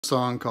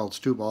Song called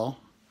Stewball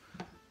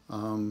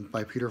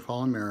by Peter,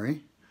 Paul, and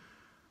Mary.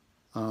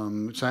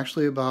 It's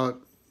actually about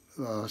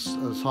a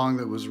song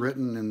that was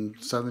written in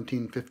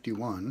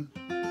 1751,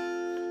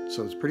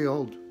 so it's pretty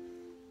old.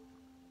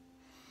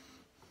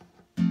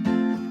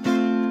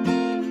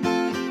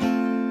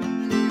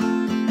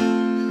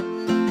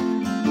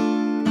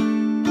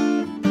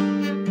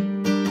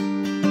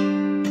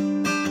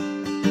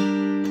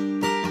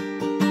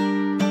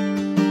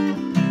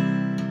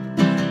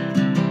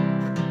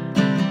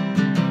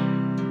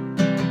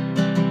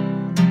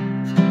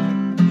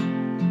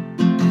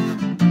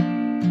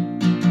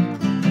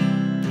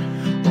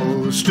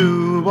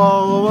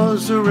 Stewball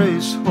was a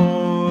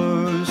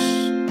racehorse,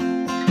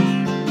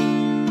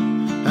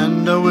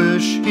 and I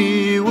wish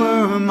he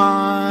were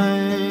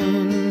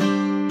mine.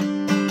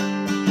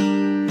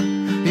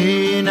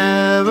 He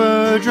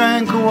never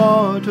drank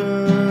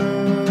water,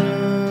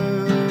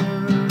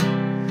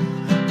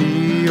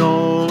 he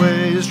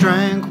always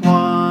drank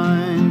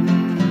wine.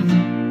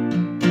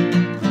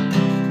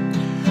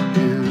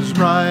 His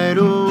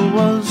bridle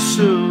was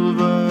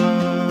silver,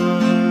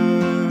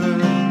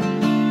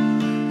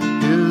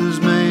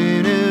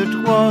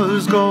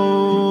 was gold,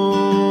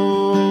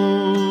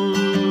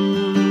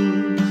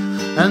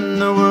 and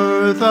the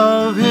worth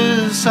of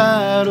his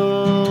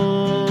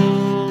saddle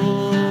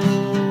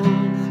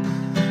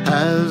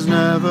has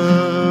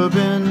never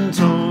been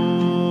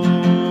told.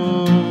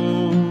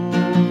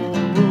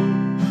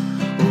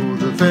 Oh,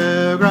 the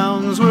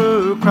fairgrounds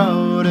were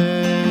crowded,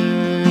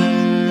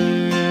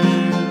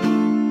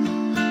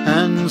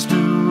 and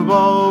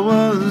Stewball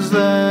was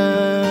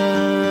there.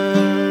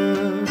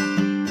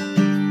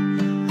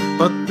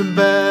 But the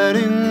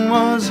betting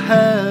was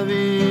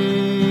heavy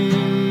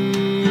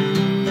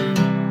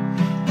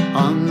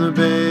on the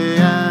bay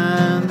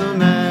and the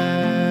mare,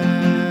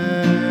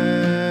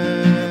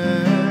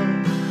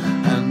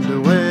 and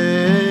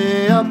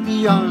away up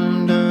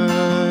yonder,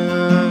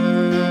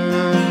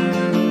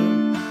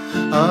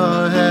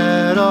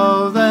 ahead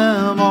of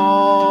them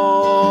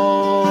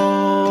all,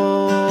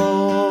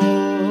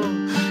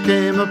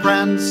 came a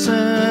prancing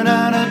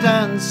and a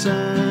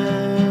dancing,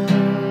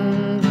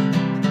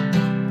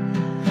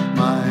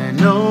 my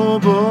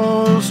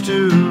noble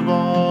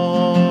Stewball.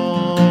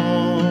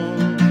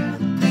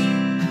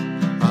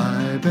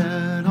 I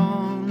bet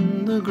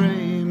on the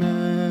grey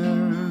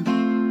mare,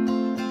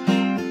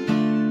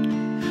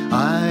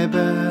 I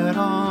bet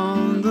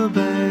on the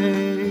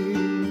bay.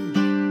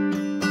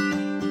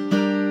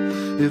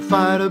 If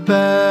I'd have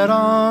bet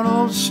on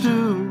old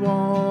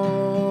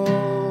Stewball,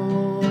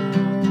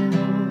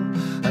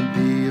 I'd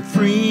be a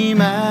free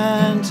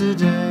man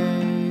today.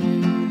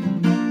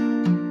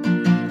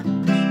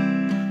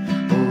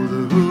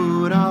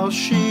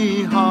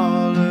 She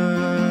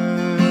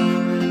hollered,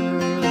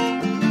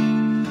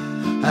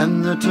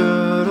 and the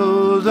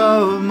turtle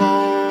dove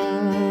moaned.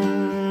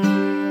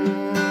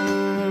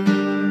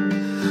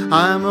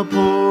 I'm a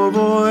poor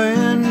boy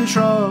in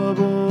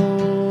trouble,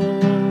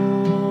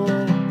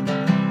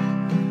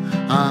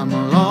 I'm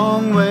a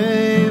long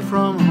way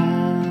from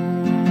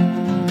home.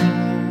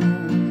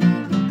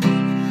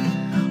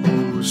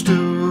 Oh,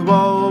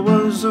 Stewball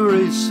was a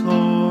racehorse,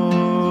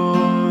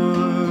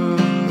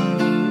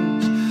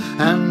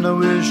 and I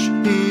wish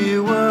he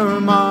were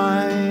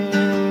mine.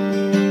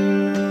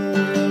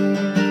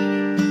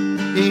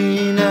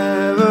 He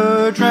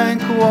never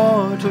drank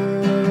water,